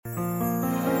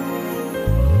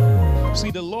See,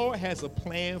 the Lord has a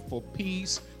plan for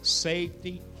peace,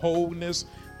 safety, wholeness,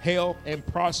 health, and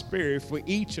prosperity for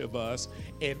each of us,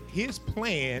 and his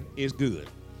plan is good.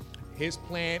 His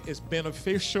plan is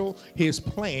beneficial. His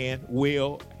plan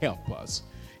will help us.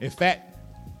 In fact,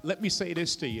 let me say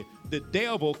this to you. The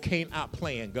devil can't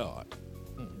outplan God.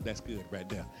 That's good right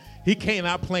there. He can't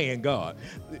outplan God.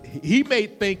 He may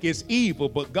think it's evil,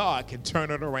 but God can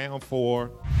turn it around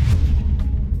for.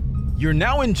 You're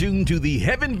now in tune to the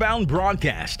Heaven Bound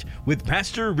broadcast with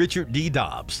Pastor Richard D.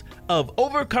 Dobbs of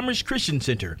Overcomers Christian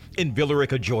Center in Villa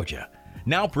Rica, Georgia.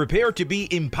 Now prepare to be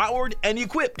empowered and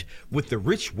equipped with the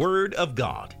rich word of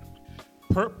God.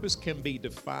 Purpose can be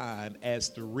defined as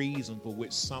the reason for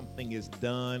which something is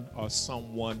done or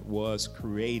someone was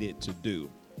created to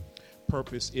do.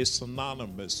 Purpose is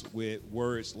synonymous with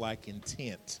words like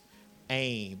intent,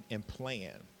 aim, and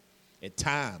plan. At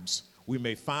times, we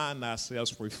may find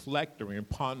ourselves reflecting and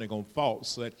pondering on thoughts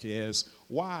such as,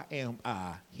 why am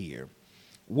I here?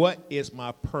 What is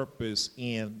my purpose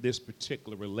in this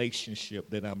particular relationship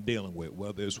that I'm dealing with,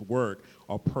 whether it's work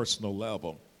or personal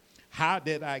level? How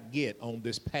did I get on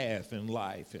this path in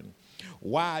life? And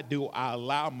why do I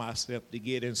allow myself to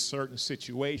get in certain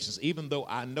situations, even though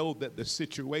I know that the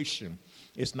situation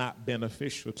is not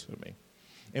beneficial to me?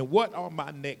 And what are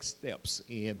my next steps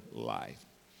in life?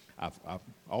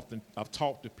 I've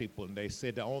talked to people, and they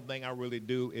said the only thing I really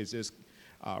do is just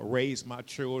raise my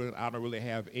children. I don't really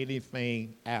have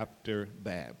anything after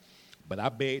that. But I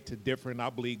beg to differ, and I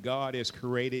believe God has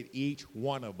created each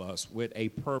one of us with a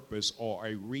purpose or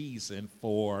a reason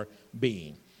for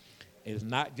being. It's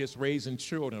not just raising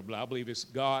children, but I believe it's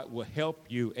God will help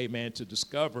you, amen, to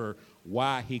discover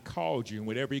why he called you. And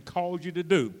whatever he called you to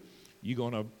do, you're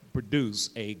going to produce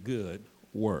a good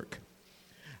work.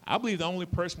 I believe the only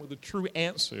person with the true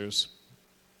answers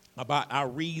about our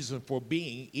reason for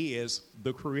being is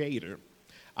the Creator.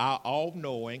 Our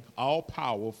all-knowing,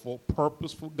 all-powerful,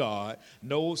 purposeful God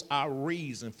knows our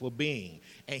reason for being,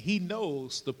 and he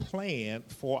knows the plan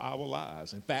for our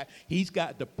lives. In fact, he's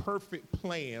got the perfect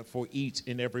plan for each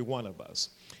and every one of us.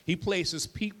 He places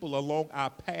people along our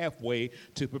pathway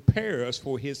to prepare us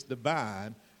for his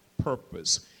divine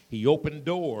purpose. He opened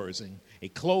doors and he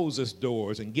closes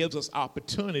doors and gives us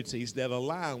opportunities that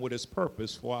align with his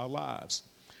purpose for our lives.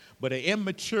 But an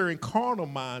immature and carnal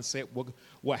mindset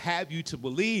will have you to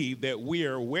believe that we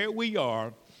are where we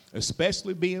are,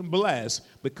 especially being blessed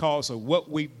because of what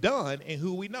we've done and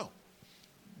who we know.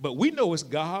 But we know it's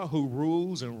God who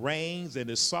rules and reigns and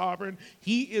is sovereign.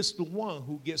 He is the one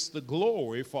who gets the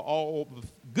glory for all the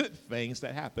good things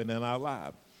that happen in our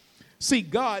lives. See,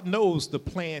 God knows the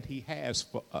plan he has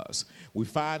for us. We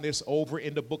find this over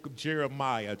in the book of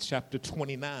Jeremiah, chapter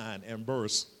 29 and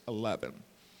verse 11.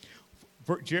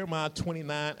 Jeremiah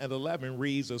 29 and 11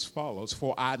 reads as follows,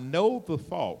 "For I know the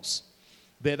thoughts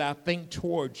that I think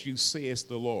towards you, says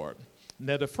the Lord."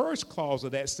 Now, the first clause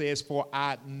of that says, "For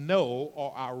I know,"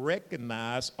 or I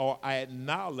recognize, or I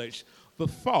acknowledge the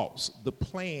thoughts, the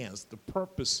plans, the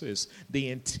purposes, the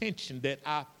intention that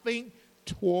I think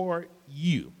toward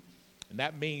you. And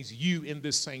that means you in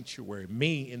this sanctuary,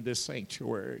 me in this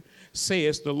sanctuary,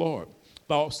 says the Lord.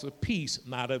 Thoughts of peace,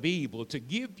 not of evil, to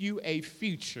give you a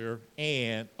future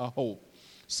and a hope.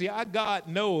 See, our God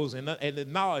knows and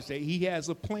acknowledges that he has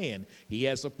a plan, he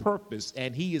has a purpose,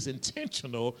 and he is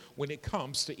intentional when it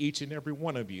comes to each and every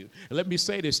one of you. And let me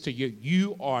say this to you,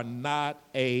 you are not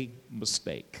a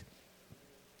mistake.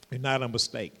 You're not a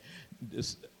mistake.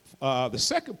 The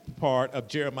second part of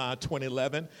Jeremiah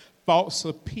 20:11, thoughts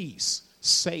of peace,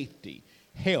 safety,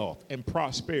 health, and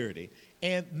prosperity,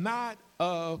 and not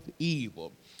of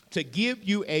evil, to give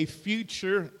you a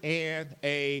future and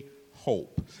a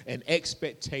hope, an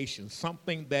expectation,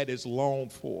 something that is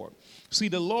longed for. See,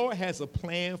 the Lord has a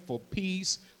plan for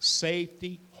peace,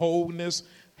 safety, wholeness,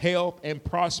 health, and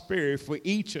prosperity for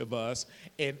each of us,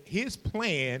 and his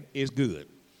plan is good.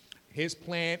 His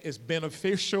plan is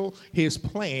beneficial. His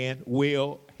plan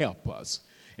will help us.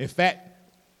 In fact,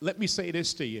 let me say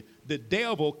this to you. The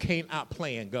devil can't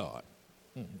outplan God.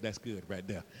 That's good right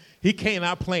there. He can't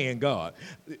outplan God.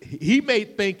 He may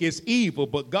think it's evil,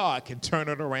 but God can turn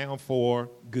it around for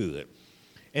good.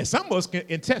 And some of us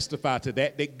can testify to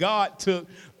that God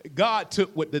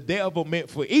took what the devil meant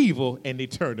for evil and he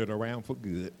turned it around for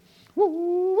good.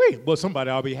 Woo-wee. Well, somebody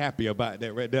ought to be happy about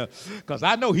that right there. Because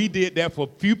I know he did that for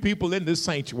a few people in this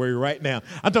sanctuary right now.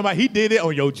 I'm talking about he did it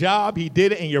on your job. He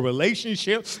did it in your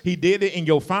relationships. He did it in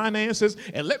your finances.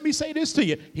 And let me say this to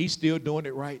you. He's still doing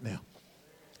it right now.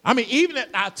 I mean, even if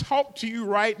I talk to you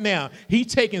right now,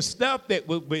 he's taking stuff that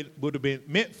would have been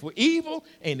meant for evil,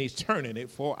 and he's turning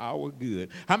it for our good.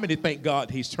 How many thank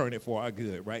God he's turning it for our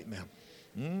good right now?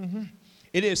 Mm-hmm.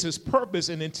 It is his purpose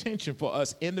and intention for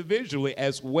us individually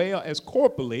as well as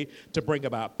corporately to bring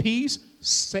about peace,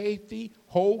 safety,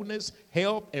 wholeness,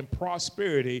 health, and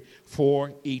prosperity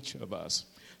for each of us.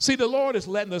 See, the Lord is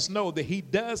letting us know that he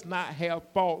does not have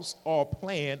thoughts or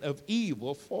plan of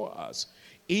evil for us.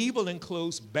 Evil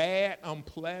includes bad,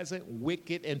 unpleasant,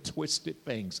 wicked, and twisted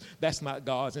things. That's not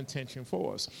God's intention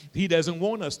for us. He doesn't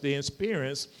want us to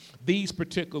experience these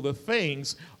particular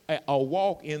things or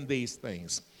walk in these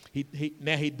things.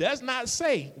 Now, he does not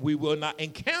say we will not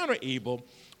encounter evil,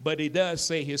 but he does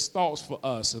say his thoughts for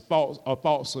us are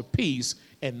thoughts of peace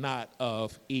and not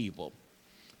of evil.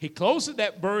 He closes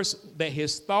that verse that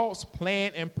his thoughts,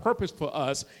 plan, and purpose for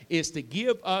us is to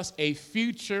give us a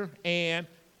future and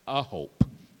a hope.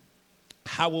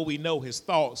 How will we know his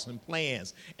thoughts and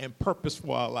plans and purpose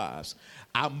for our lives?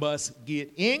 I must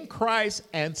get in Christ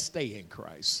and stay in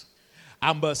Christ.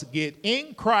 I must get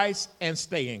in Christ and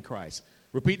stay in Christ.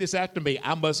 Repeat this after me.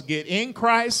 I must get in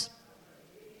Christ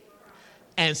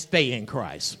and stay in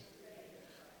Christ.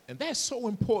 And that's so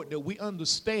important that we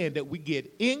understand that we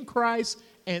get in Christ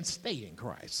and stay in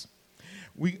Christ.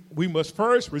 We must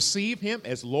first receive him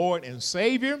as Lord and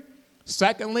Savior.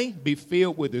 Secondly, be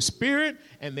filled with the Spirit,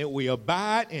 and then we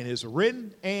abide in his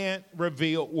written and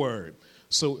revealed word.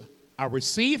 So I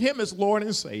receive him as Lord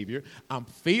and Savior. I'm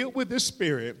filled with the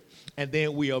Spirit, and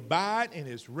then we abide in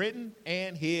his written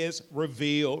and his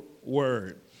revealed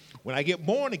word. When I get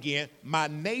born again, my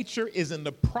nature is in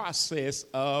the process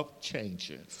of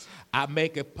changing. I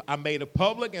made a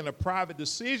public and a private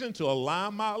decision to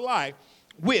align my life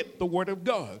with the Word of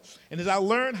God. And as I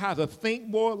learn how to think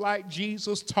more like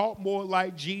Jesus, talk more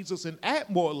like Jesus, and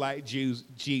act more like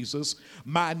Jesus,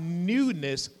 my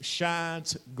newness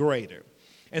shines greater.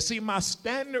 And see, my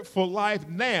standard for life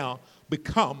now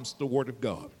becomes the Word of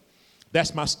God.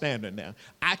 That's my standard now.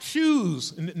 I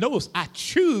choose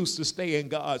to stay in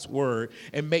God's word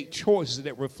and make choices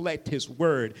that reflect his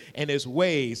word and his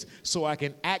ways so I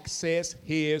can access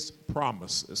his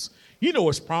promises. You know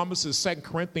his promises, 2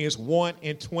 Corinthians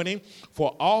 1:20. For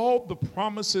all the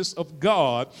promises of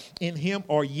God in him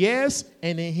are yes,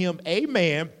 and in him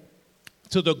amen,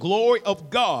 to the glory of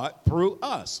God through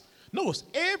us. Notice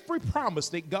every promise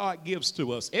that God gives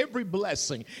to us, every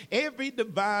blessing, every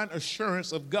divine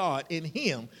assurance of God in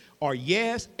him are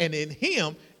yes, and in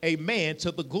him, amen,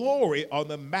 to the glory or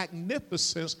the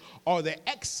magnificence or the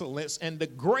excellence and the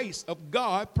grace of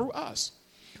God through us.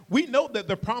 We know that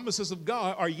the promises of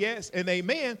God are yes and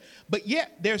amen, but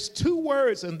yet there's two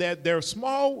words in that they're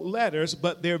small letters,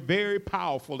 but they're very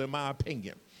powerful in my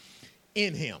opinion.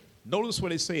 In him. Notice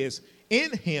what it says.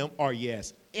 In him are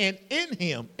yes, and in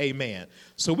him, amen.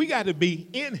 So we got to be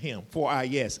in him for our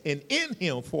yes, and in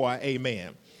him for our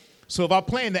amen. So if I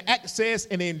plan to access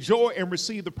and enjoy and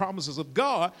receive the promises of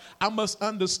God, I must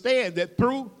understand that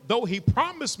though he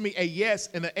promised me a yes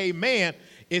and an amen,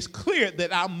 it's clear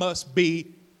that I must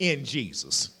be in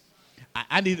Jesus.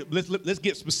 Let's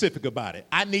get specific about it.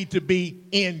 I need to be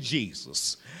in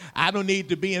Jesus. I don't need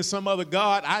to be in some other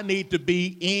God. I need to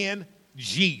be in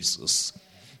Jesus.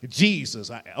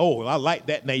 Jesus. I like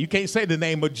that name. You can't say the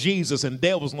name of Jesus and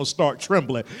devil's going to start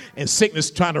trembling and sickness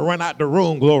trying to run out the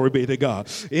room. Glory be to God.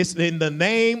 It's in the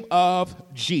name of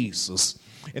Jesus.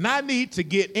 And I need to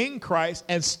get in Christ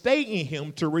and stay in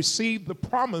him to receive the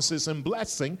promises and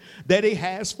blessing that he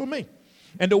has for me.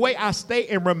 And the way I stay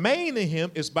and remain in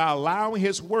him is by allowing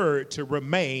his word to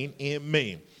remain in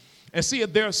me. And see,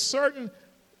 if there are certain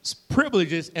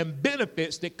privileges and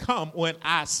benefits that come when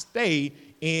I stay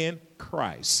in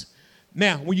Christ.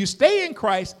 Now, when you stay in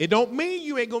Christ, it don't mean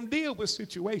you ain't going to deal with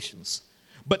situations.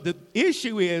 But the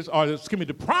issue is,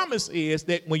 the promise is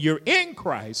that when you're in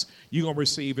Christ, you're going to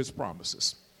receive his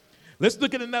promises. Let's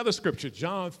look at another scripture,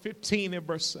 John 15 and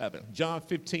verse 7. John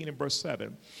 15 and verse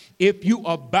 7. If you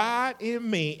abide in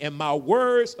me and my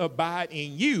words abide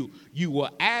in you, you will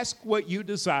ask what you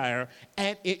desire,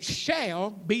 and it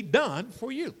shall be done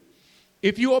for you.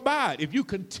 If you abide, if you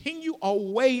continue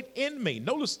or wait in me.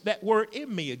 Notice that word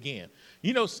in me again.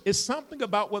 You know, it's something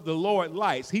about what the Lord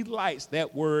likes. He likes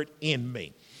that word in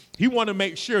me. He wants to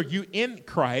make sure you're in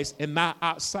Christ and not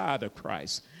outside of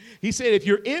Christ. He said, if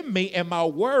you're in me and my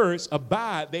words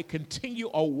abide, they continue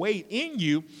or wait in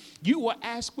you, you will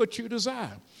ask what you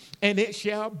desire, and it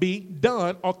shall be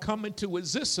done or come into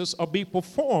existence or be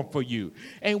performed for you.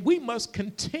 And we must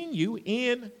continue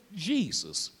in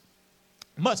Jesus.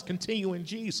 must continue in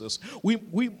Jesus. We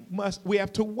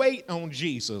have to wait on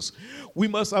Jesus. We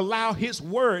must allow his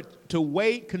word to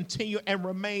wait, continue, and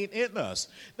remain in us.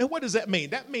 Now, what does that mean?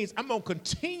 That means I'm going to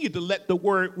continue to let the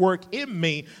word work in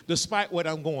me despite what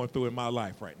I'm going through in my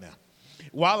life right now.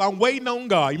 While I'm waiting on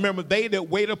God, you remember, they that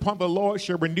wait upon the Lord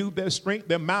shall renew their strength.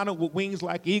 They're mounted with wings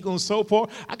like eagles and so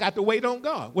forth. I got to wait on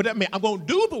God. What that mean? I'm going to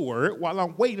do the word while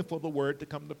I'm waiting for the word to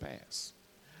come to pass.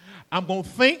 I'm going to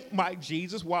think like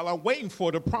Jesus while I'm waiting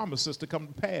for the promises to come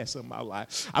to pass in my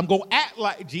life. I'm going to act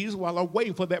like Jesus while I'm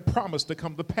waiting for that promise to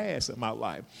come to pass in my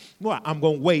life. Well, I'm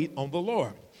going to wait on the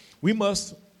Lord. We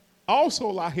must also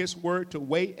allow his word to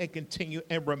wait and continue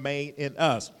and remain in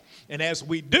us. And as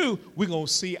we do, we're going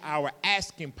to see our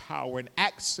asking power and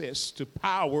access to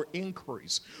power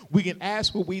increase. We can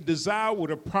ask what we desire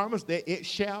with a promise that it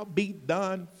shall be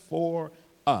done for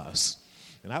us.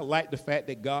 And I like the fact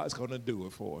that God's going to do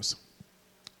it for us.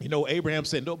 You know, Abraham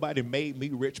said, nobody made me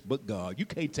rich but God. You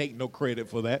can't take no credit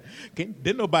for that.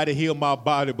 Didn't nobody heal my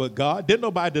body but God. Didn't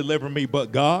nobody deliver me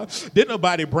but God. Didn't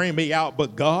nobody bring me out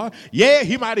but God. Yeah,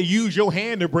 he might have used your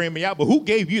hand to bring me out, but who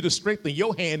gave you the strength in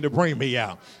your hand to bring me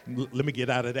out? Let me get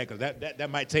out of that, because that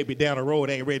might take me down the road.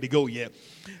 I ain't ready to go yet.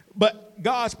 But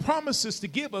God's promises to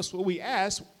give us what we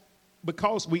ask,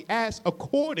 because we ask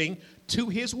according to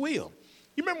his will.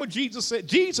 You remember what Jesus said?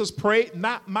 Jesus prayed,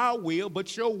 not my will,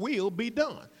 but your will be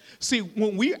done. See,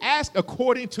 when we ask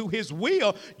according to his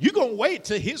will, you're going to wait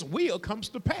till his will comes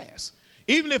to pass.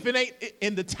 Even if it ain't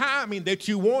in the timing that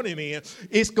you want it in,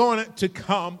 it's going to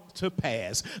come to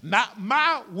pass. Not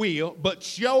my will,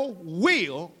 but your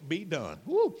will be done.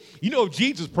 Woo. You know, if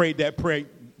Jesus prayed that prayer,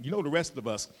 you know the rest of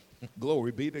us,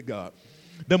 glory be to God.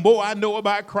 The more I know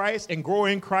about Christ and grow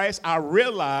in Christ, I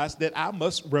realize that I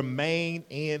must remain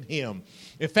in him.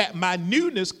 In fact, my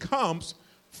newness comes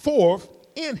forth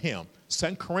in him.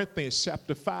 2 Corinthians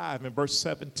chapter 5 and verse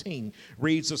 17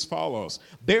 reads as follows.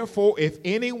 Therefore, if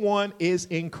anyone is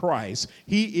in Christ,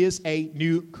 he is a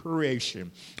new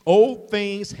creation. Old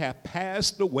things have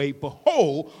passed away.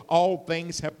 Behold, all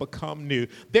things have become new.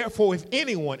 Therefore, if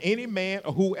anyone, any man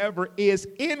or whoever is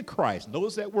in Christ,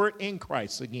 notice that word in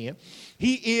Christ again,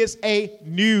 he is a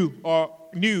new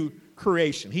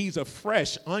creation. He's a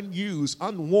fresh, unused,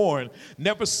 unworn,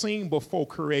 never seen before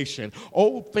creation.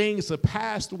 Old things have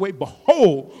passed away.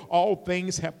 Behold, all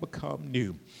things have become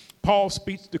new. Paul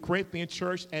speaks to the Corinthian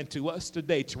church and to us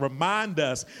today to remind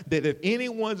us that if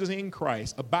anyone is in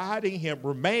Christ, abiding in him,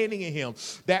 remaining in him,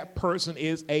 that person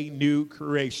is a new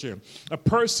creation. A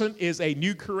person is a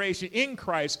new creation in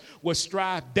Christ will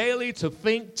strive daily to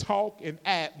think, talk, and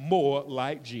act more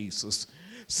like Jesus.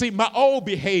 See, my old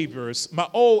behaviors, my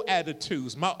old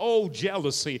attitudes, my old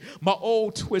jealousy, my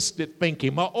old twisted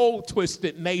thinking, my old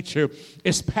twisted nature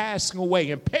is passing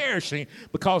away and perishing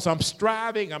because I'm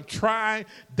striving, I'm trying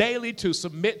daily to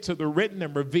submit to the written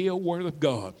and revealed word of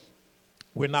God.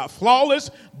 We're not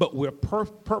flawless, but we're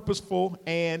purposeful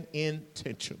and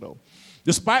intentional.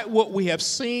 Despite what we have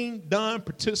seen, done,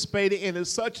 participated in, and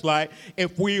such like,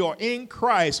 if we are in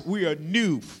Christ, we are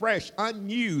new, fresh,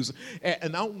 unused,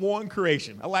 and unworn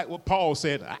creation. I like what Paul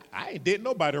said. I ain't did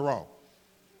nobody wrong.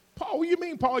 Paul, what do you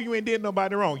mean, Paul, you ain't did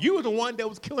nobody wrong? You were the one that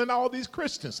was killing all these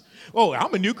Christians. Oh,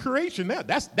 I'm a new creation now.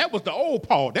 That was the old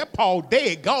Paul. That Paul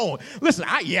dead, gone. Listen,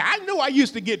 I knew I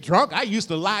used to get drunk. I used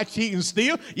to lie, cheat, and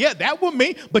steal. Yeah, that was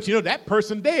me. But you know, that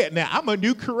person dead. Now, I'm a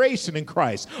new creation in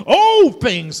Christ. Old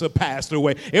things have passed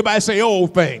away. Everybody say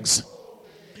old things.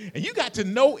 And you got to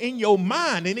know in your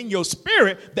mind and in your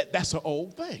spirit that that's an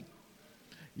old thing.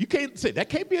 You can't say that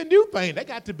can't be a new thing. That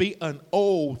got to be an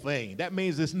old thing. That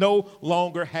means it no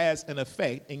longer has an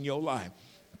effect in your life.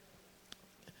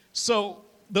 So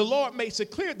the Lord makes it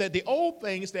clear that the old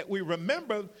things that we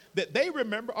remember, that they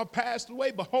remember, are passed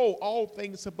away. Behold, all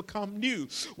things have become new.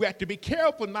 We have to be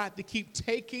careful not to keep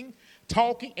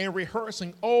talking and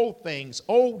rehearsing old things,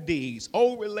 old deeds,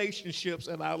 old relationships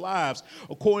in our lives.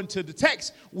 According to the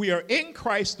text, we are in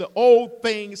Christ, the old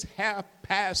things have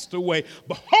passed away.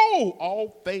 Behold,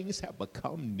 all things have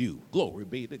become new. Glory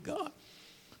be to God.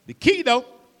 The key, though,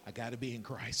 I got to be in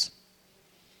Christ.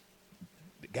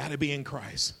 Got to be in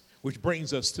Christ. Which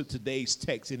brings us to today's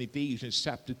text in Ephesians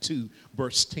chapter 2,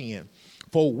 verse 10.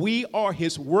 For we are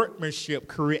his workmanship,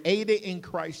 created in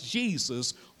Christ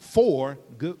Jesus for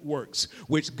good works,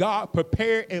 which God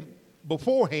prepared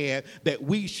beforehand that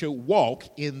we should walk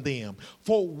in them.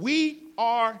 For we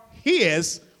are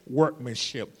his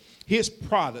workmanship, his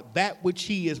product, that which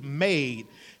he has made.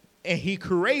 And he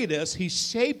created us, he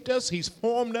shaped us, he's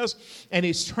formed us, and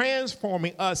he's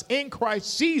transforming us in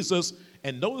Christ Jesus.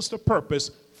 And notice the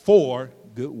purpose, for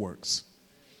good works.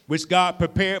 which God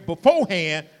prepared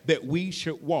beforehand that we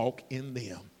should walk in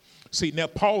them. See, now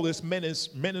Paul is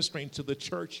ministering to the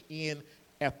church in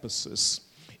Ephesus.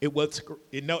 It was,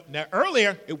 now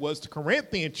earlier it was the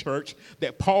Corinthian church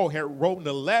that Paul had written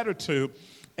a letter to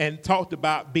and talked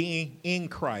about being in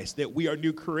Christ, that we are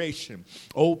new creation.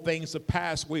 Old things have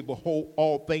passed away, behold,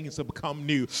 all things have become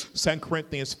new. 2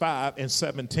 Corinthians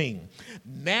 5:17.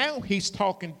 Now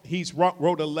he's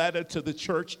wrote a letter to the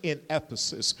church in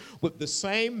Ephesus with the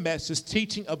same message,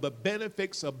 teaching of the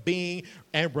benefits of being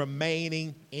and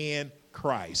remaining in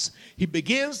Christ. He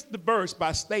begins the verse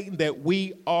by stating that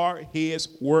we are his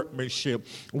workmanship.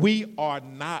 We are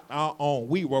not our own.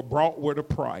 We were bought with a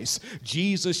price.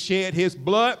 Jesus shed his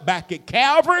blood back at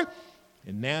Calvary,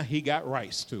 and now he got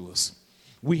rights to us.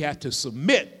 We have to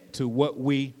submit to what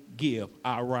we give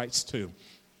our rights to.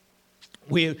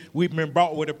 We've been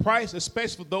bought with a price,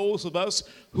 especially for those of us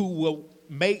who will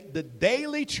make the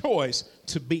daily choice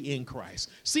to be in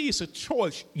Christ. See, it's a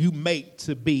choice you make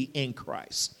to be in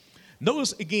Christ.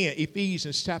 Notice again,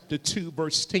 Ephesians chapter 2,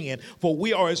 verse 10. For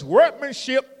we are his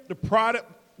workmanship, the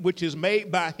product which is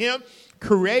made by him,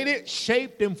 created,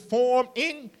 shaped, and formed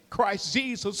in Christ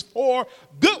Jesus for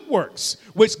good works,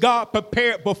 which God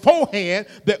prepared beforehand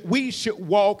that we should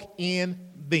walk in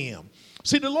them.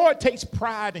 See, the Lord takes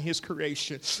pride in his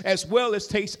creation as well as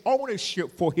takes ownership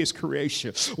for his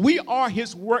creation. We are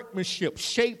his workmanship,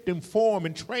 shaped and formed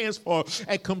and transformed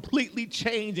and completely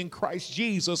changed in Christ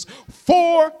Jesus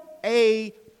for a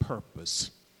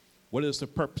purpose. What is the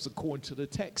purpose according to the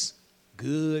text?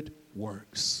 Good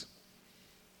works.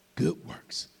 Good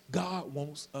works. God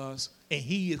wants us, and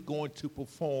he is going to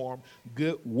perform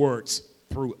good works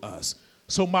through us.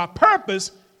 So my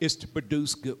purpose is to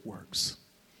produce good works.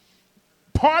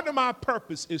 Part of my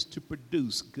purpose is to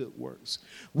produce good works.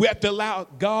 We have to allow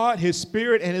God, his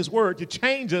spirit, and his word to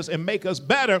change us and make us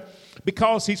better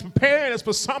because he's preparing us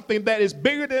for something that is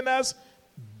bigger than us,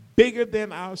 bigger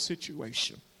than our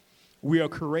situation. We are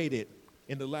created,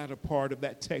 in the latter part of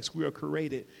that text, we are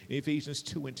created in Ephesians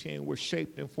 2:10. We're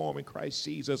shaped and formed in Christ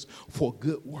Jesus for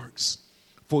good works,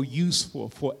 for useful,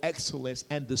 for excellence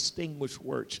and distinguished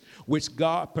works, which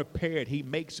God prepared. He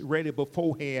makes ready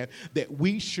beforehand that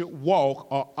we should walk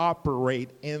or operate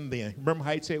in them. Remember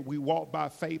how he said we walk by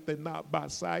faith and not by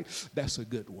sight? That's a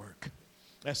good work.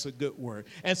 That's a good word.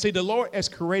 And see, the Lord has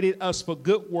created us for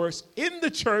good works in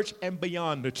the church and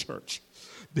beyond the church.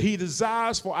 He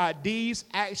desires for our deeds,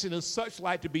 action, and such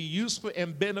like to be useful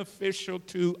and beneficial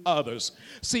to others.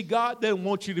 See, God doesn't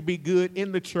want you to be good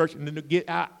in the church and then to get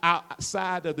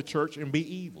outside of the church and be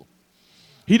evil.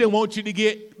 He didn't want you to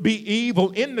be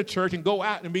evil in the church and go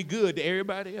out and be good to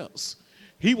everybody else.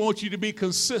 He wants you to be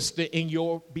consistent in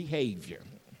your behavior.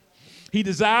 He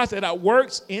desires that our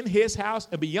works in his house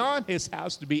and beyond his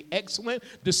house to be excellent,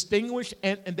 distinguished,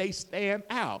 and they stand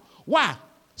out. Why?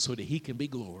 So that he can be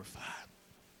glorified.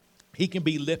 He can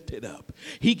be lifted up.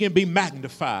 He can be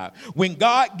magnified. When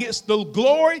God gets the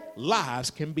glory,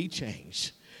 lives can be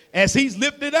changed. As he's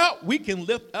lifted up, we can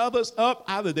lift others up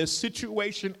out of their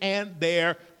situation and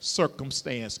their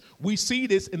circumstance. We see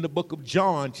this in the book of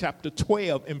John, chapter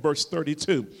 12, and verse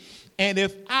 32. And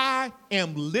if I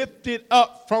am lifted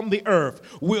up from the earth,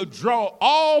 will draw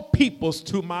all peoples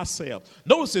to myself.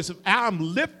 Notice this, if I'm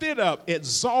lifted up,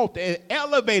 exalted, and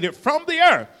elevated from the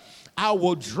earth, I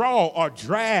will draw or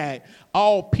drag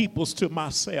all peoples to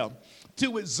myself.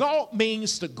 To exalt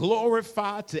means to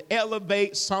glorify, to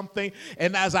elevate something.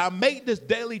 And as I make this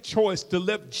daily choice to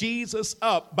lift Jesus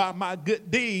up by my good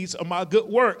deeds or my good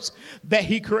works that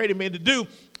he created me to do,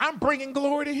 I'm bringing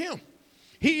glory to him.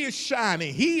 He is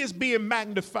shining. He is being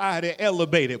magnified and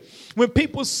elevated. When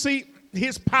people see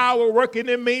his power working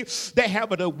in me, they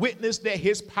have a witness that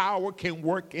his power can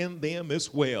work in them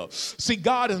as well. See,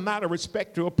 God is not a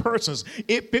respecter of persons.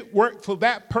 If it worked for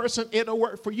that person, it'll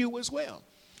work for you as well.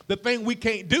 The thing we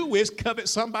can't do is covet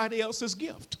somebody else's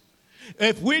gift.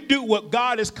 If we do what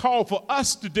God has called for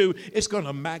us to do, it's going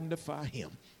to magnify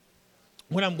him.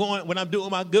 When I'm doing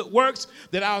my good works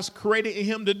that I was created in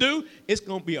him to do, it's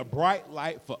going to be a bright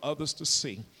light for others to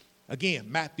see. Again,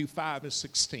 Matthew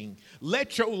 5:16.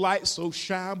 Let your light so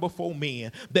shine before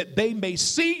men that they may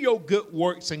see your good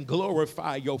works and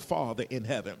glorify your Father in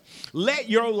heaven. Let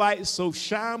your light so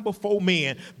shine before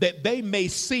men that they may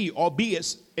see or be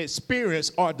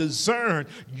experience or discern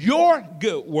your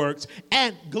good works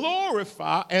and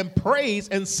glorify and praise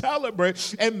and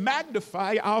celebrate and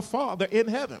magnify our Father in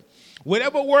heaven.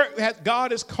 Whatever work that God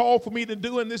has called for me to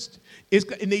do in this,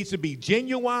 it needs to be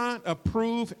genuine,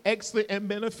 approved, excellent, and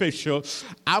beneficial.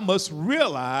 I must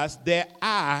realize that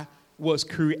I was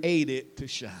created to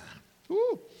shine.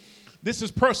 Ooh. This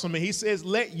is personal. He says,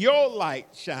 let your light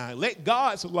shine. Let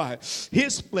God's light,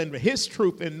 his splendor, his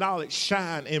truth and knowledge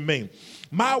shine in me.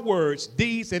 My words,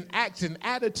 deeds, and acts and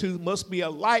attitude must be a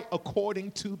light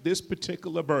according to this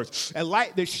particular verse. A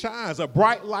light that shines, a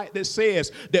bright light that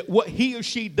says that what he or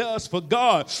she does for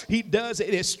God, he does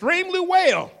it extremely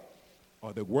well,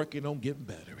 or they're working on getting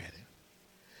better at it.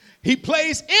 He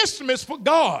plays instruments for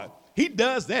God. He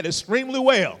does that extremely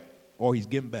well, or he's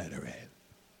getting better at it.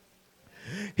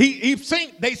 He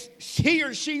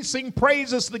or she sing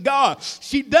praises to God.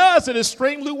 She does it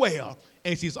extremely well,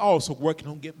 and she's also working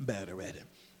on getting better at it.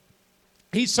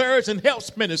 He serves and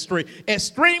helps ministry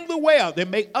extremely well. They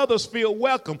make others feel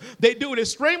welcome. They do it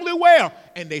extremely well,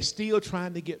 and they're still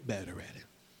trying to get better at it.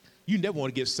 You never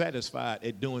want to get satisfied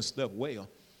at doing stuff well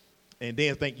and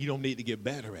then think you don't need to get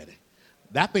better at it.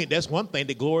 I think that's one thing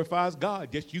that glorifies God,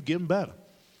 just you getting better.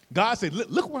 God said,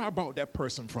 look where I brought that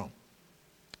person from.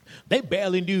 They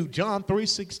barely knew John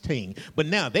 3:16, but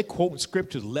now they're quoting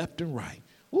scriptures left and right.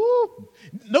 Woo.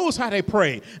 Notice how they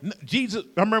prayed. I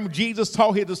remember Jesus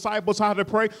taught his disciples how to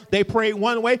pray. They prayed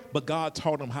one way, but God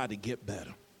taught them how to get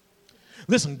better.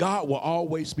 Listen, God will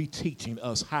always be teaching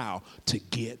us how to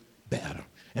get better.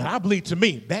 And I believe, to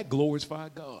me, that glorifies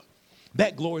God.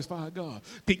 That glorifies God.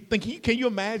 Can you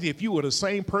imagine if you were the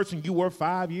same person you were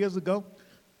 5 years ago?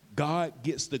 God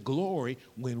gets the glory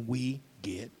when we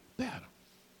get better.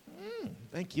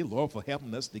 Thank you, Lord, for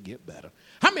helping us to get better.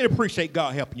 How many appreciate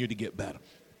God helping you to get better?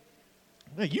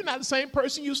 You're not the same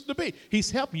person you used to be. He's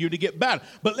helping you to get better.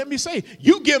 But let me say,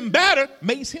 you getting better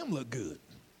makes him look good.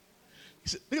 He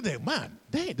said, look at that, man,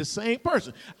 they ain't the same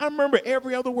person. I remember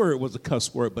every other word was a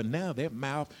cuss word, but now their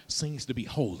mouth seems to be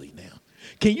holy now.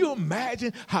 Can you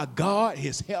imagine how God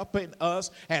is helping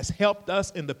us, has helped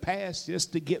us in the past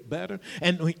just to get better?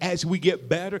 And as we get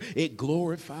better, it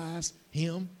glorifies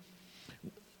him.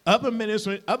 Other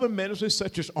ministries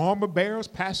such as armor bearers,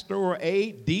 pastoral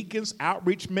aid, deacons,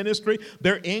 outreach ministry,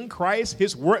 they're in Christ,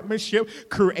 his workmanship,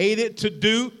 created to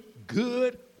do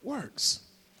good works.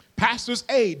 Pastors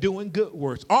aid doing good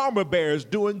works, armor bearers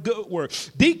doing good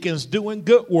works, deacons doing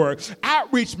good works,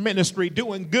 outreach ministry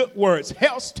doing good works,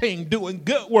 health team doing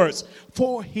good works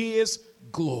for his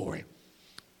glory.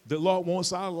 The Lord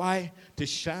wants our light to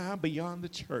shine beyond the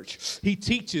church. He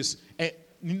teaches, and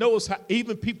you notice how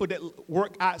even people that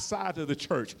work outside of the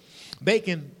church, they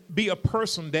can be a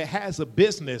person that has a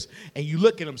business, and you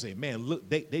look at them and say, man, look,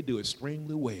 they do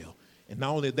extremely well. And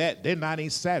not only that, they're not even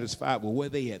satisfied with where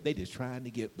they at. They're just trying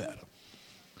to get better.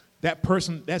 That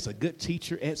person, that's a good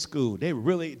teacher at school. They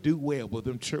really do well with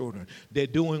them children. They're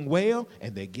doing well,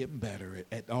 and they're getting better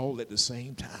at the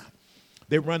same time.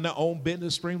 They run their own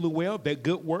business extremely well. Their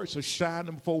good works are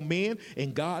shining before men,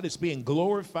 and God is being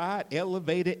glorified,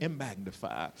 elevated, and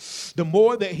magnified. The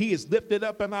more that he is lifted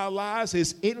up in our lives,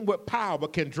 his inward power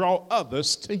can draw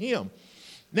others to him.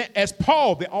 Now, as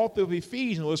Paul, the author of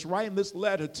Ephesians, was writing this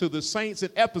letter to the saints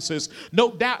in Ephesus,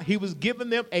 no doubt he was giving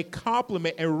them a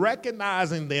compliment and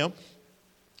recognizing them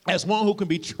as one who can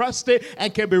be trusted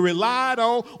and can be relied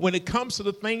on when it comes to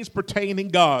the things pertaining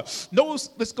to God. Notice,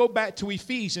 let's go back to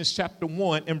Ephesians chapter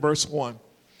 1 and verse 1.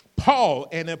 Paul,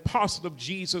 an apostle of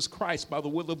Jesus Christ by the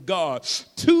will of God,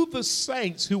 to the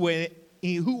saints who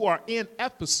are in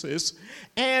Ephesus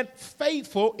and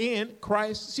faithful in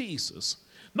Christ Jesus.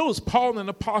 Notice Paul, an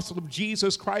apostle of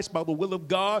Jesus Christ by the will of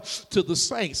God, to the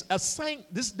saints. A saint,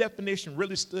 this definition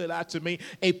really stood out to me.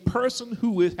 A person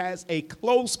who has a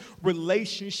close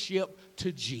relationship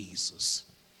to Jesus.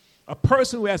 A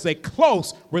person who has a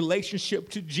close relationship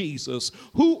to Jesus,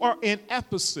 who are in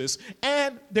Ephesus,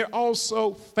 and they're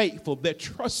also faithful. They're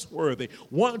trustworthy.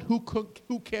 One who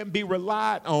can be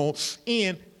relied on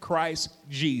in Christ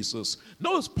Jesus.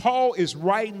 Notice Paul is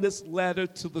writing this letter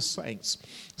to the saints.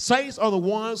 Saints are the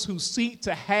ones who seek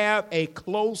to have a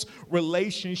close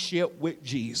relationship with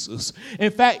Jesus.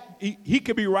 In fact, he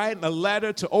could be writing a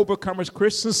letter to Overcomers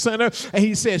Christian Center, and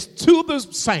he says, to the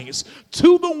saints,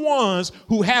 to the ones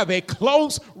who have a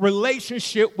close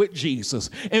relationship with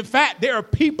Jesus. In fact, there are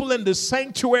people in the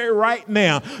sanctuary right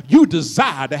now, you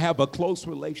desire to have a close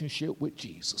relationship with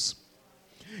Jesus.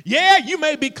 Yeah, you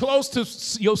may be close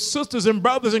to your sisters and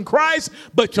brothers in Christ,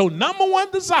 but your number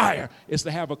one desire is to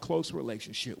have a close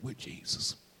relationship with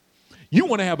Jesus. You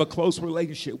want to have a close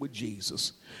relationship with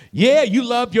Jesus. Yeah, you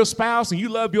love your spouse and you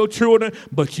love your children,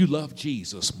 but you love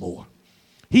Jesus more.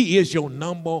 He is your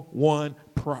number one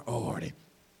priority.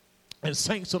 And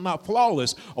saints are not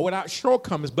flawless or without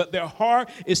shortcomings, but their heart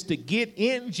is to get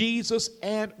in Jesus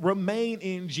and remain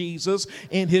in Jesus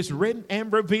in his written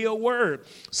and revealed word.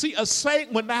 See, a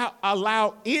saint will not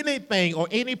allow anything or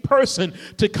any person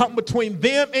to come between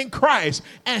them and Christ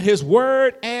and his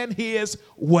word and his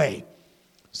way.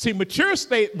 See, mature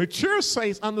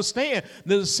saints understand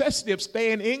the necessity of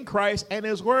staying in Christ and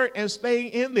his word and staying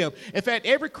in them. In fact,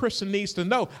 every Christian needs to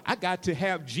know, I got to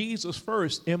have Jesus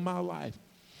first in my life.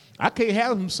 I can't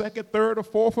have him second, third, or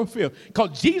fourth, or fifth.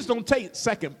 Because Jesus don't take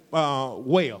second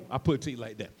well. I put it to you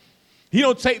like that. He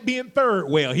don't take being third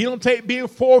well. He don't take being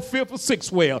fourth, fifth, or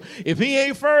sixth well. If he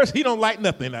ain't first, he don't like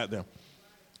nothing out there.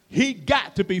 He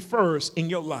got to be first in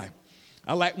your life.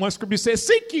 I like one scripture says,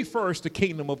 seek ye first the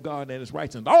kingdom of God and his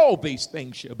righteousness. All these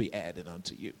things shall be added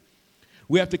unto you.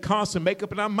 We have to constantly make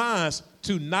up in our minds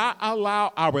to not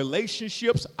allow our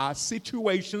relationships, our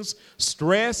situations,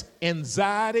 stress,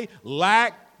 anxiety,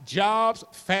 lack, jobs,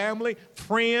 family,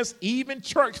 friends, even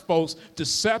church folks to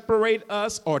separate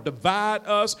us or divide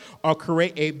us or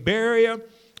create a barrier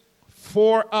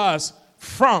for us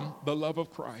from the love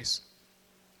of Christ.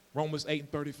 Romans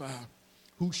 8:35.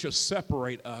 Who shall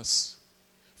separate us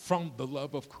from the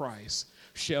love of Christ?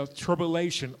 Shall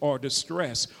tribulation or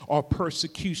distress or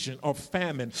persecution or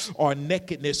famine or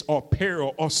nakedness or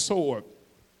peril or sword?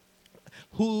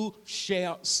 Who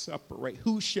shall separate?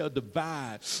 Who shall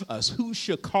divide us? Who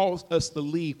shall cause us to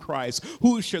leave Christ?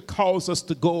 Who shall cause us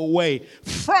to go away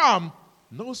from,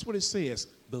 notice what it says,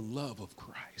 the love of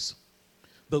Christ.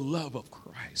 The love of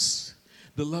Christ.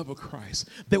 The love of Christ.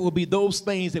 There will be those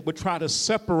things that will try to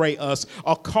separate us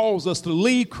or cause us to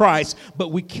leave Christ,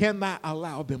 but we cannot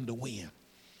allow them to win.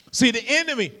 See, the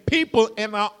enemy, people,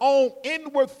 and our own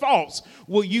inward thoughts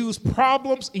will use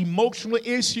problems, emotional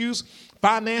issues,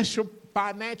 financial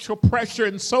pressure,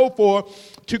 and so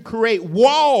forth to create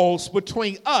walls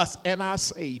between us and our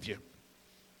Savior.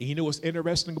 And you know what's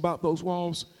interesting about those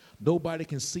walls? Nobody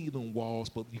can see them walls,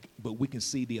 but we can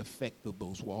see the effect of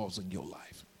those walls in your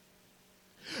life.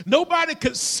 Nobody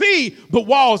could see the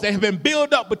walls that have been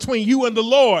built up between you and the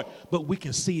Lord, but we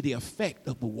can see the effect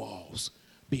of the walls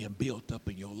being built up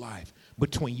in your life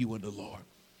between you and the Lord.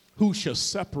 Who shall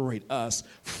separate us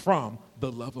from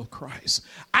the love of Christ?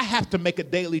 I have to make a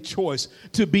daily choice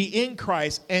to be in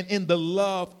Christ and in the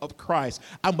love of Christ.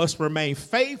 I must remain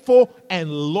faithful and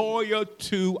loyal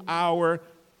to our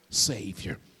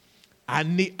Savior. I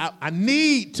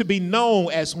need to be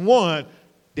known as one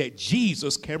that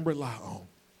Jesus can rely on.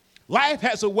 Life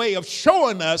has a way of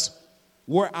showing us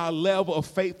where our level of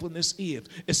faithfulness is,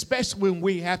 especially when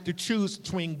we have to choose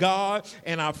between God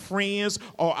and our friends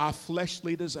or our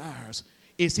fleshly desires.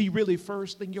 Is he really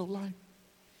first in your life?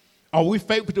 Are we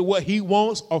faithful to what he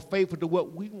wants or faithful to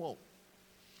what we want?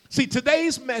 See,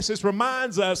 today's message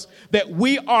reminds us that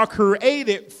we are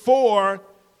created for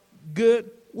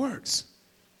good works.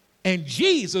 And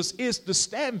Jesus is the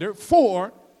standard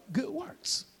for good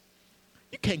works.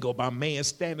 You can't go by man's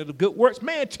standard of good works.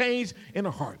 Man changed in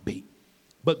a heartbeat.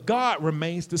 But God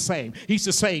remains the same. He's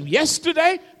the same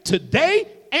yesterday, today,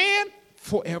 and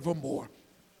forevermore.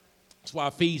 That's why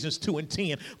Ephesians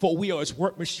 2:10, for we are his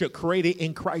workmanship created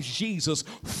in Christ Jesus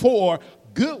for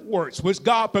good works, which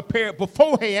God prepared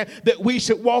beforehand that we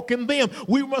should walk in them.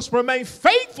 We must remain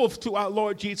faithful to our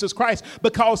Lord Jesus Christ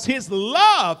because his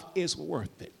love is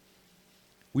worth it.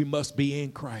 We must be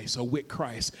in Christ or with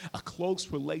Christ. A close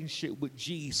relationship with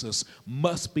Jesus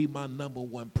must be my number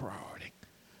one priority.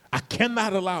 I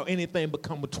cannot allow anything to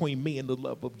come between me and the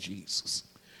love of Jesus.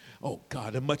 Oh,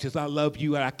 God, as much as I love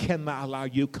you, I cannot allow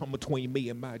you to come between me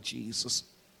and my Jesus.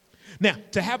 Now,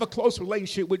 to have a close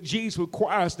relationship with Jesus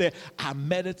requires that I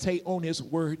meditate on his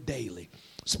word daily.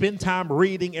 Spend time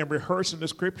reading and rehearsing the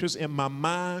scriptures in my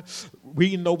mind,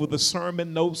 reading over the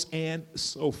sermon notes, and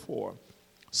so forth.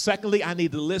 Secondly, I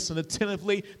need to listen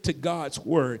attentively to God's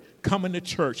word. Coming to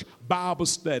church, Bible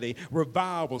study,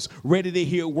 revivals, ready to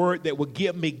hear a word that will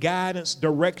give me guidance,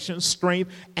 direction, strength,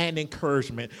 and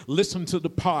encouragement. Listen to the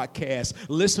podcast,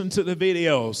 listen to the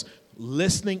videos,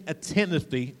 listening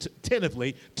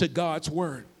attentively to God's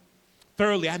word.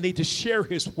 Thirdly, I need to share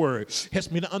his word. Helps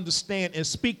me to understand and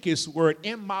speak his word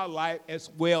in my life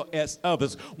as well as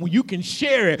others. When you can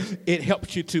share it, it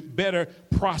helps you to better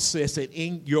process it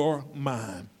in your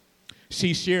mind.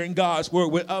 See, sharing God's word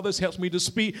with others helps me to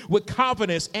speak with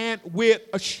confidence and with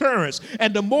assurance.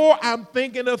 And the more I'm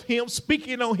thinking of him,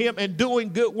 speaking on him, and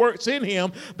doing good works in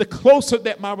him, the closer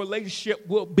that my relationship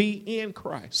will be in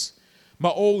Christ. My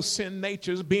old sin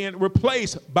nature is being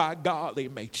replaced by godly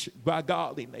nature.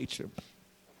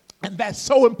 And that's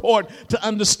so important to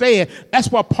understand.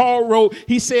 That's why Paul wrote,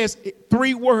 he says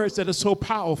 3 words that are so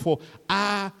powerful.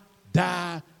 I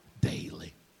die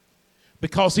daily.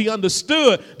 Because he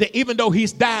understood that even though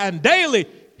he's dying daily,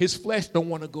 his flesh don't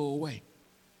want to go away.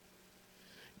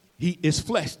 His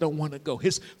flesh don't want to go.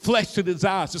 His fleshly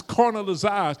desires, his carnal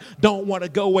desires don't want to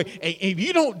go away. And if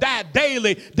you don't die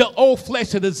daily, the old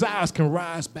fleshly desires can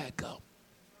rise back up.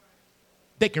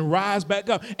 They can rise back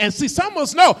up. And see, some of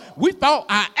us know, we thought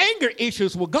our anger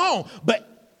issues were gone,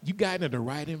 but you got in the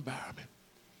right environment.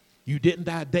 You didn't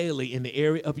die daily in the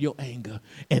area of your anger.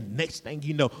 And next thing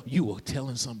you know, you were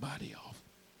telling somebody off.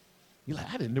 You're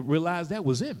like, I didn't realize that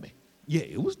was in me. Yeah,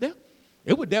 it was there.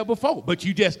 It was there before. But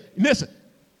you just, listen,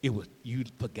 you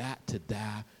forgot to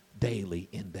die daily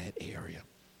in that area.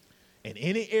 And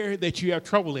any area that you have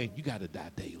trouble in, you got to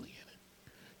die daily in it.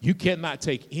 You cannot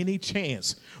take any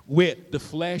chance with the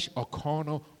flesh or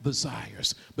carnal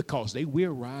desires because they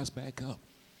will rise back up.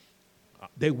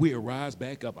 They will rise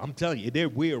back up. I'm telling you, they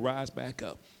will rise back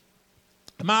up.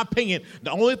 In my opinion,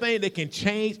 the only thing that can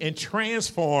change and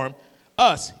transform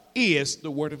us is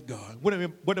the Word of God. What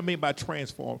do I mean by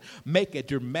transform? Make a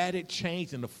dramatic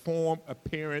change in the form,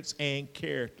 appearance, and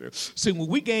character. See, when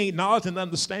we gain knowledge and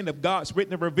understanding of God's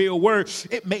written and revealed Word,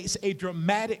 it makes a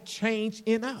dramatic change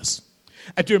in us.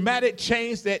 A dramatic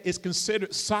change that is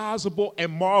considered sizable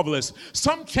and marvelous.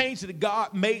 Some change that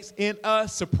God makes in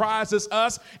us surprises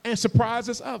us and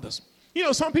surprises others. You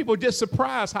know, some people just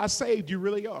surprised how saved you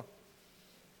really are.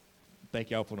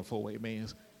 Thank y'all for the 4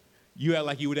 amens. You act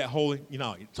like you were that holy. You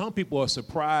know, some people are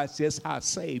surprised just how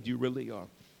saved you really are.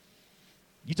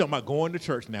 You talking about going to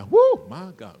church now. Woo,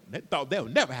 my God. That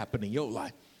would never happen in your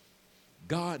life.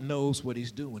 God knows what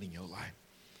he's doing in your life.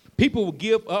 People will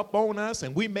give up on us,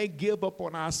 and we may give up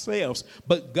on ourselves,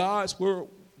 but God's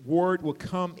word will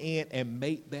come in and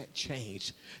make that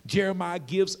change. Jeremiah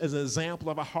gives as an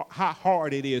example of how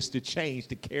hard it is to change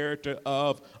the character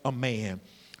of a man.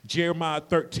 Jeremiah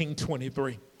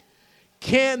 13:23.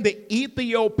 Can the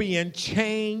Ethiopian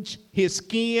change his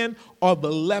skin or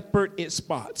the leopard its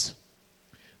spots?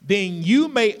 Then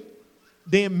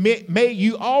may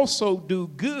you also do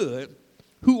good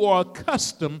who are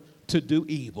accustomed to do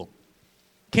evil.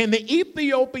 Can the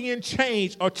Ethiopian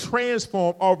change or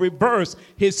transform or reverse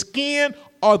his skin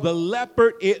or the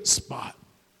leopard its spot?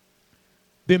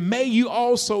 Then may you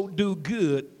also do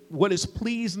good, what is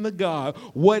pleasing to God,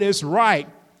 what is right,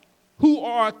 who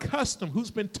are accustomed,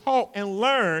 who's been taught and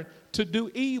learned to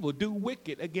do evil, do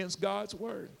wicked against God's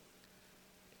word.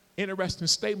 Interesting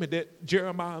statement that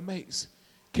Jeremiah makes.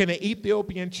 Can an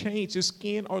Ethiopian change his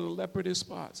skin or the leopard his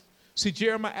spots? See,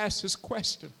 Jeremiah asked this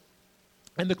question.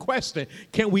 And the question,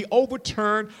 can we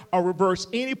overturn or reverse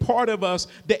any part of us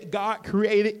that God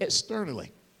created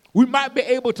externally? We might be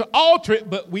able to alter it,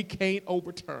 but we can't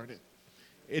overturn it.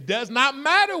 It does not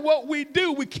matter what we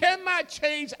do. We cannot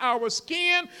change our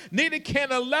skin. Neither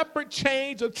can a leopard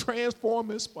change or transform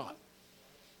his spot.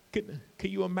 Can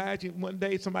you imagine one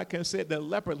day somebody can say the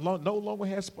leopard no longer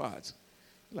has spots?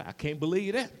 Like, I can't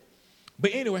believe that.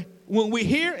 But anyway, when we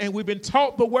hear and we've been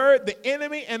taught the word, the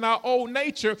enemy and our old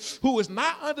nature, who is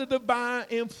not under divine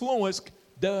influence,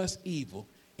 does evil.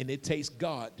 And it takes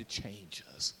God to change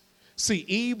us. See,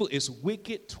 evil is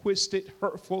wicked, twisted,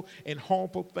 hurtful, and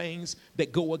harmful things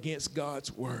that go against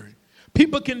God's word.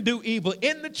 People can do evil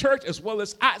in the church as well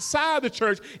as outside the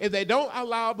church if they don't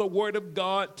allow the word of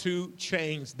God to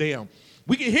change them.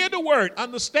 We can hear the word,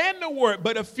 understand the word,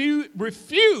 but if you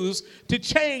refuse to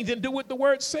change and do what the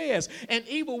word says, and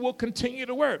evil will continue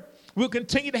to work. We'll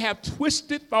continue to have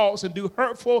twisted thoughts and do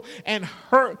hurtful and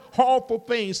harmful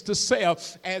things to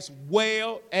self as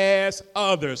well as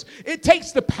others. It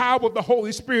takes the power of the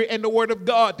Holy Spirit and the word of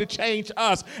God to change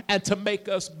us and to make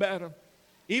us better.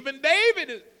 Even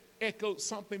David echoed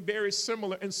something very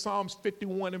similar in Psalms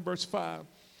 51 and verse 5.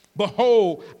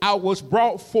 Behold, I was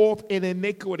brought forth in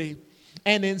iniquity,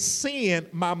 and in sin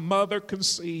my mother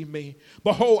conceived me.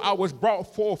 Behold, I was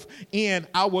brought forth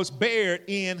I was buried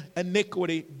in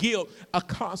iniquity, guilt, a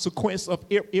consequence of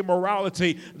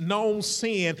immorality, known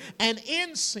sin, and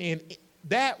in sin,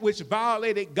 that which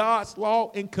violated God's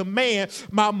law and command,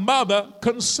 my mother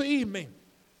conceived me.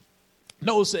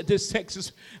 Notice that this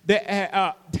text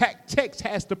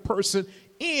has the person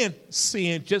in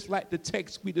sin, just like the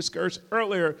text we discussed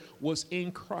earlier was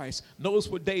in Christ. Notice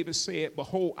what David said,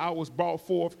 behold, I was brought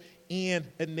forth in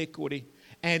iniquity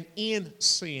and in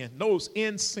sin. Notice,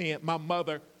 in sin, my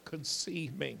mother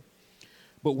conceived me.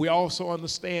 But we also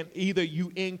understand either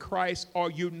you in Christ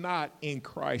or you're not in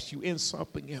Christ. You in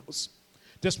something else.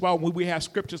 That's why when we have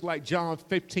scriptures like John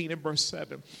 15 and verse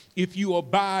 7, if you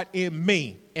abide in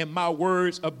me and my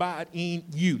words abide in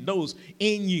you, notice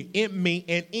in you, in me,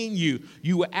 and in you,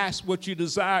 you will ask what you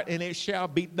desire and it shall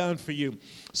be done for you.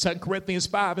 2 Corinthians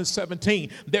 5 and 17,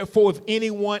 therefore if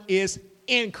anyone is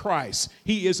in Christ,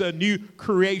 he is a new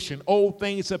creation. Old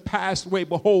things have passed away.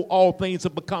 Behold, all things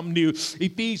have become new.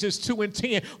 Ephesians 2 and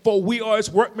 10, for we are his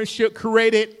workmanship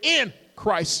created in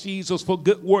Christ Jesus for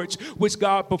good works, which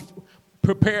God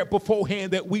prepared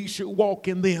beforehand that we should walk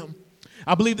in them.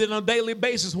 I believe that on a daily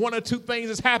basis, one or two things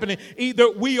is happening.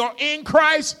 Either we are in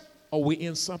Christ or we're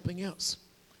in something else.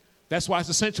 That's why it's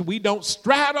essential we don't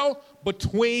straddle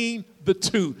between the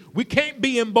two. We can't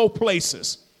be in both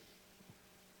places.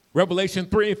 Revelation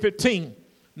 3 and 15.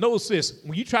 Notice this.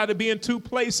 When you try to be in two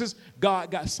places,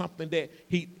 God got something that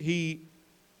he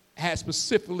has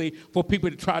specifically for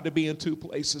people to try to be in two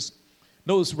places.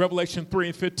 Notice Revelation 3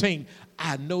 and 15.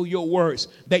 I know your words,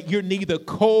 that you're neither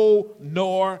cold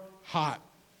nor hot.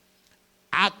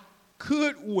 I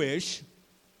could wish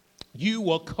you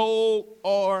were cold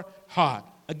or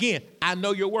hot. Again, I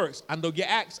know your works. I know your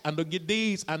acts. I know your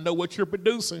deeds. I know what you're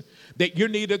producing. That you're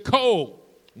neither cold,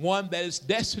 one that is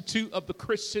destitute of the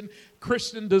Christian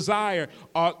desire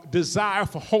or desire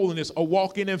for holiness or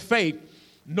walking in faith,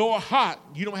 nor hot.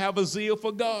 You don't have a zeal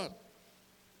for God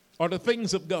or the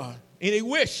things of God. And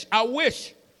I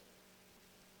wish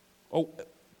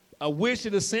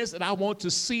in the sense that I want to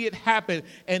see it happen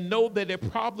and know that it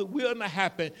probably will not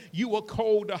happen. You are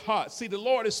cold or hot. See, the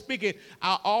Lord is speaking.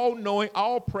 Our all-knowing,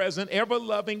 all-present,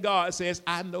 ever-loving God says,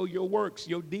 I know your works,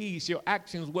 your deeds, your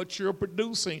actions, what you're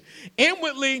producing.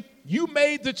 Inwardly, you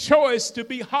made the choice to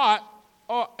be hot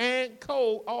and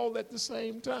cold all at the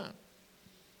same time.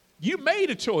 You made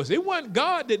a choice. It wasn't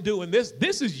God that doing this.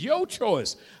 This is your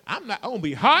choice. I'm going to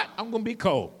be hot. I'm going to be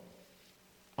cold.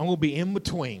 I'm going to be in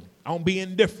between. I'm going to be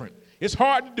indifferent. It's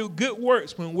hard to do good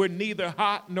works when we're neither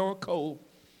hot nor cold.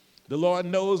 The Lord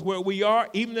knows where we are,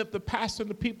 even if the pastor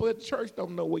and the people at the church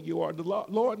don't know where you are. The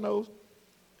Lord knows.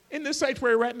 In this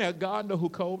sanctuary right now, God knows who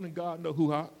cold and God knows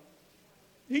who hot.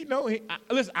 He knows.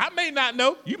 Listen, I may not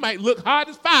know. You might look hot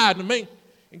as fire to me.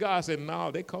 And God said,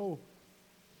 no, they're cold.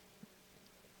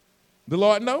 The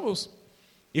Lord knows.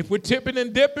 If we're tipping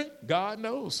and dipping, God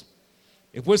knows.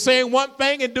 If we're saying one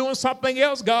thing and doing something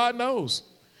else, God knows.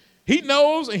 He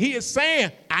knows, and he is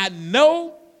saying, I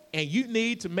know, and you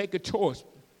need to make a choice.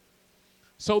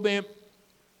 So then,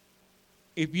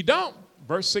 if you don't,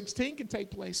 verse 16 can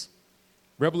take place.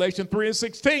 Revelation 3 and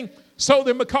 16. So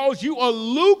then, because you are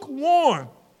lukewarm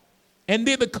and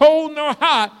neither cold nor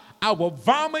hot, I will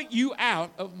vomit you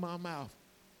out of my mouth.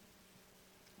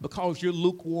 Because you're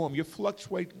lukewarm, you're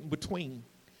fluctuating between,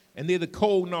 and neither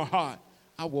cold nor hot,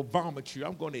 I will vomit you.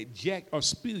 I'm going to eject or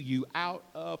spew you out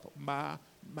of my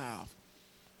mouth.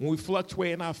 When we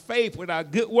fluctuate in our faith with our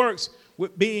good works,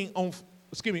 when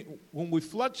we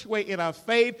fluctuate in our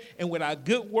faith and with our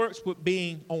good works with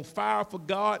being on fire for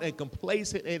God and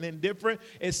complacent and indifferent,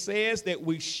 it says that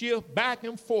we shift back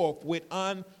and forth with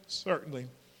uncertainty.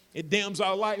 It dims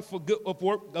our light for good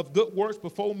works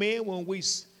before men when we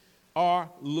are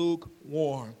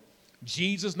lukewarm.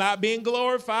 Jesus not being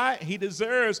glorified, he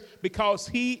deserves because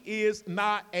he is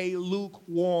not a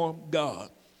lukewarm God.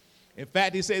 In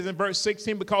fact, he says in verse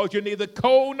 16, because you're neither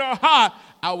cold nor hot,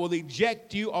 I will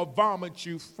eject you or vomit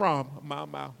you from my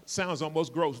mouth. Sounds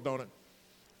almost gross, don't it?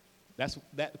 That's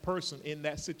that person in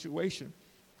that situation.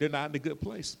 They're not in a good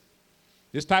place.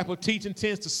 This type of teaching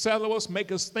tends to settle us,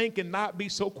 make us think, and not be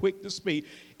so quick to speak.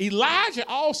 Elijah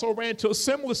also ran into a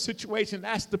similar situation,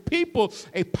 asked the people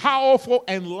a powerful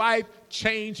and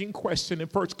life-changing question in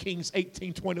 1 Kings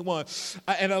 18:21.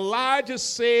 And Elijah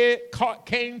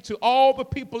came to all the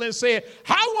people and said,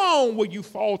 how long will you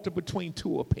falter between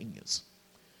two opinions?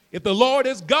 If the Lord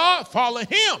is God, follow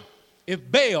him. If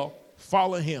Baal,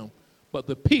 follow him. But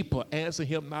the people answered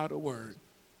him not a word.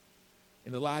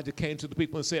 And Elijah came to the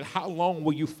people and said, how long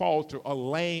will you falter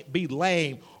or be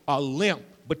lame or limp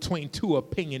between two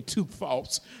opinions, two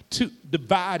thoughts, two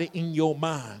divided in your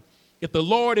mind? If the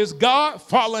Lord is God,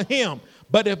 follow him.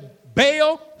 But if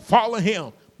Baal, follow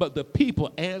him. But the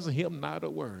people answer him not a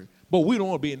word. But we don't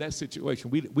want to be in that situation.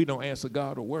 We don't answer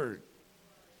God a word.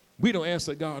 We don't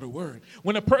answer God a word.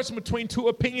 When a person between two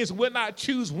opinions will not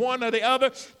choose one or the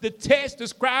other, the text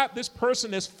describes this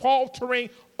person as faltering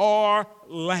or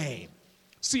lame.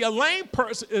 See, a lame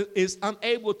person is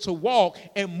unable to walk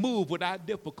and move without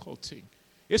difficulty.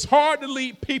 It's hard to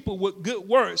lead people with good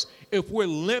works if we're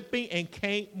limping and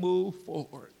can't move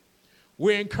forward.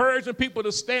 We're encouraging people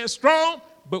to stand strong,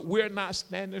 but we're not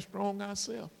standing strong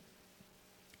ourselves.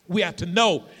 We have to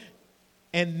know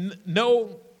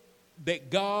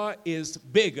that God is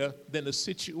bigger than the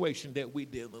situation that we're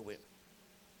dealing with.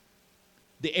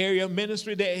 The area of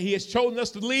ministry that he has chosen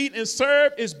us to lead and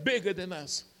serve is bigger than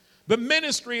us. The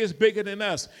ministry is bigger than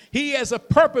us. He has a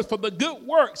purpose for the good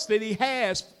works that he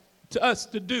has to us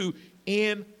to do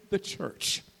in the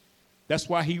church. That's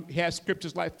why he has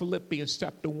scriptures like Philippians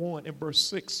chapter 1 and verse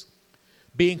 6.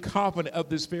 Being confident of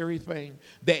this very thing,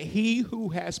 that he who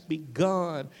has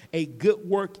begun a good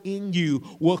work in you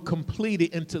will complete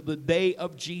it until the day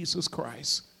of Jesus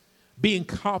Christ. Being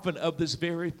confident of this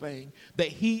very thing, that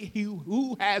he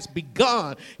who has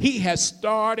begun, he has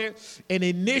started and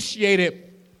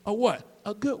initiated a what?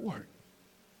 A good work.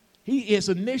 He has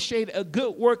initiated a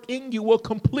good work in you, will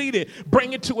complete it,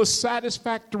 bring it to a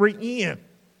satisfactory end,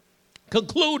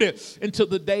 conclude it until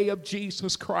the day of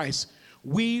Jesus Christ.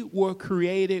 We were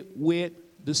created with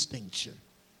distinction.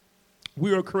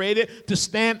 We were created to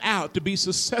stand out, to be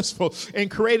successful,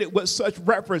 and created with such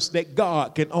reference that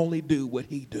God can only do what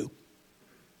he do.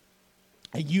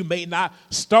 And you may not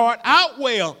start out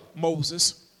well,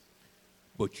 Moses,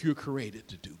 but you're created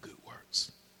to do good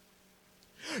works.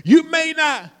 You may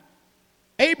not,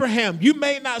 Abraham, you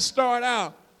may not start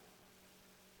out,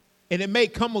 and it may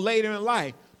come later in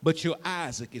life, but your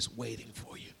Isaac is waiting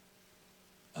for you.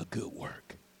 A good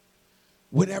work.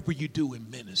 Whatever you do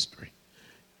in ministry,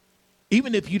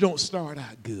 even if you don't start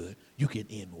out good, you can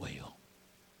end well.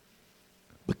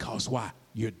 Because why?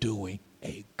 You're doing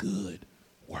a good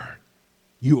work.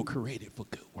 You were created for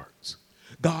good works.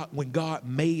 When God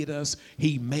made us,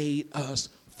 he made us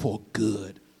for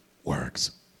good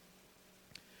works.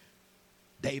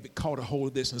 David caught a hold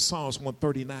of this in Psalms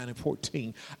 139 and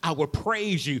 14. I will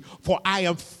praise you, for I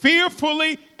am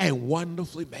fearfully and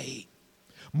wonderfully made.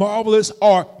 Marvelous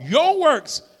are your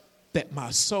works that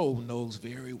my soul knows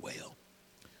very well.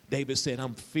 David said,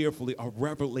 I'm fearfully or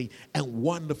reverently and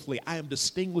wonderfully. I am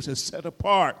distinguished and set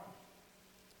apart.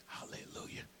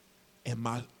 Hallelujah. And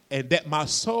that my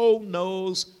soul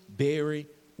knows very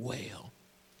well.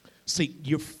 See,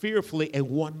 you're fearfully and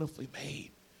wonderfully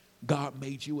made. God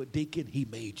made you a deacon. He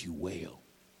made you well.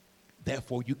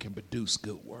 Therefore, you can produce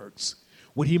good works.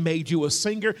 When he made you a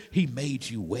singer, he made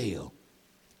you well.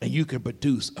 And you can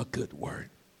produce a good work.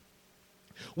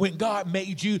 When God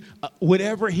made you,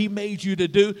 whatever he made you to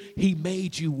do, he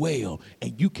made you well.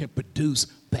 And you can produce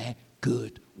that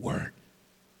good work.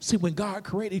 See, when God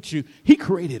created you, he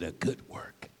created a good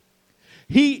work.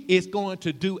 He is going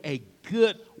to do a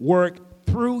good work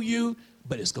through you,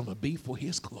 but it's going to be for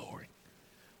his glory.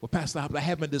 Well, Pastor, I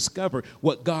haven't discovered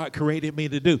what God created me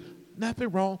to do. Nothing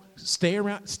wrong. Stay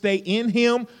around, stay in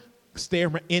him. Stay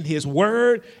in his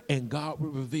word, and God will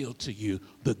reveal to you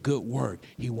the good work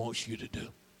he wants you to do.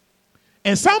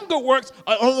 And some good works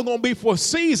are only going to be for a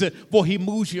season before he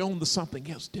moves you on to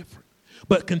something else different.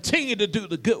 But continue to do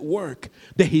the good work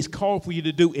that he's called for you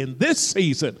to do in this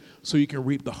season so you can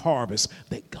reap the harvest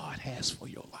that God has for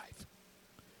your life.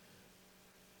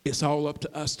 It's all up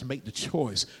to us to make the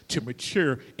choice to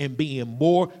mature in being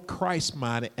more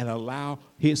Christ-minded and allow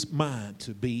his mind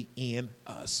to be in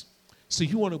us. So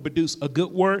you want to produce a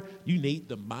good work, you need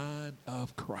the mind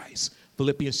of Christ.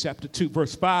 Philippians chapter 2,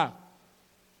 verse 5.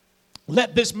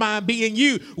 Let this mind be in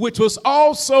you, which was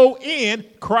also in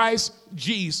Christ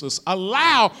Jesus.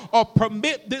 Allow or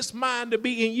permit this mind to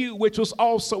be in you, which was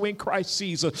also in Christ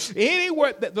Jesus. Any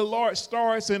work that the Lord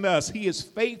starts in us, he is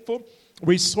faithful,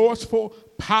 resourceful,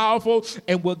 powerful,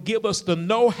 and will give us the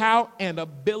know-how and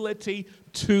ability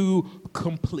to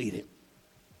complete it.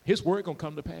 His word going to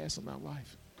come to pass in our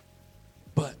life.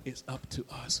 But it's up to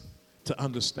us to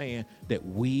understand that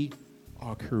we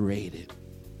are created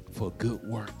for good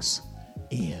works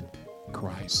in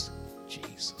Christ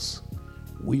Jesus.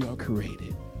 We are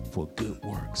created for good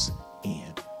works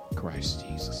in Christ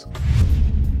Jesus.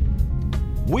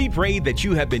 We pray that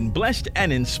you have been blessed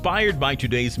and inspired by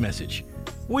today's message.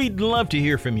 We'd love to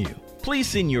hear from you. Please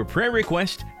send your prayer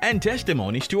requests and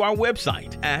testimonies to our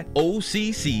website at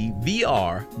occvr.org.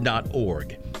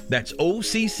 That's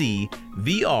occvr.org.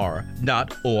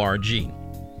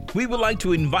 We would like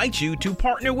to invite you to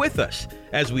partner with us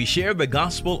as we share the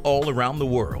gospel all around the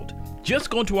world.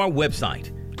 Just go to our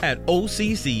website at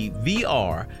occvr.org.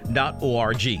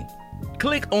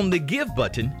 Click on the Give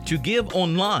button to give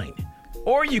online,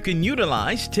 or you can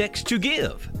utilize Text to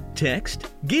Give.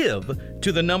 Text GIVE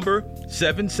to the number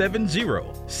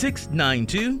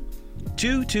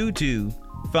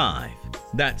 770-692-2225.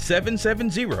 That's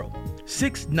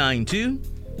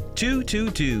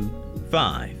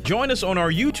 770-692-2225. Join us on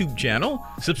our YouTube channel,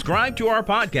 subscribe to our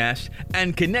podcast,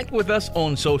 and connect with us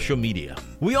on social media.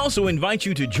 We also invite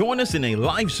you to join us in a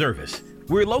live service.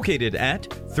 We're located at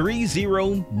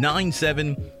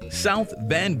 3097 South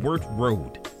Van Wert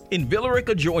Road in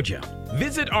Villarica, Georgia.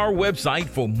 Visit our website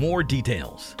for more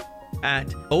details at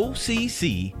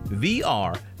occvr.org.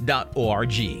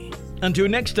 Until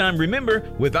next time,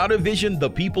 remember, without a vision, the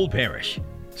people perish.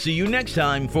 See you next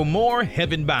time for more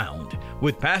Heaven Bound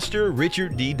with Pastor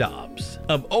Richard D. Dobbs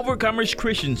of Overcomers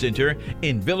Christian Center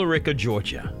in Villarica,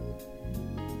 Georgia.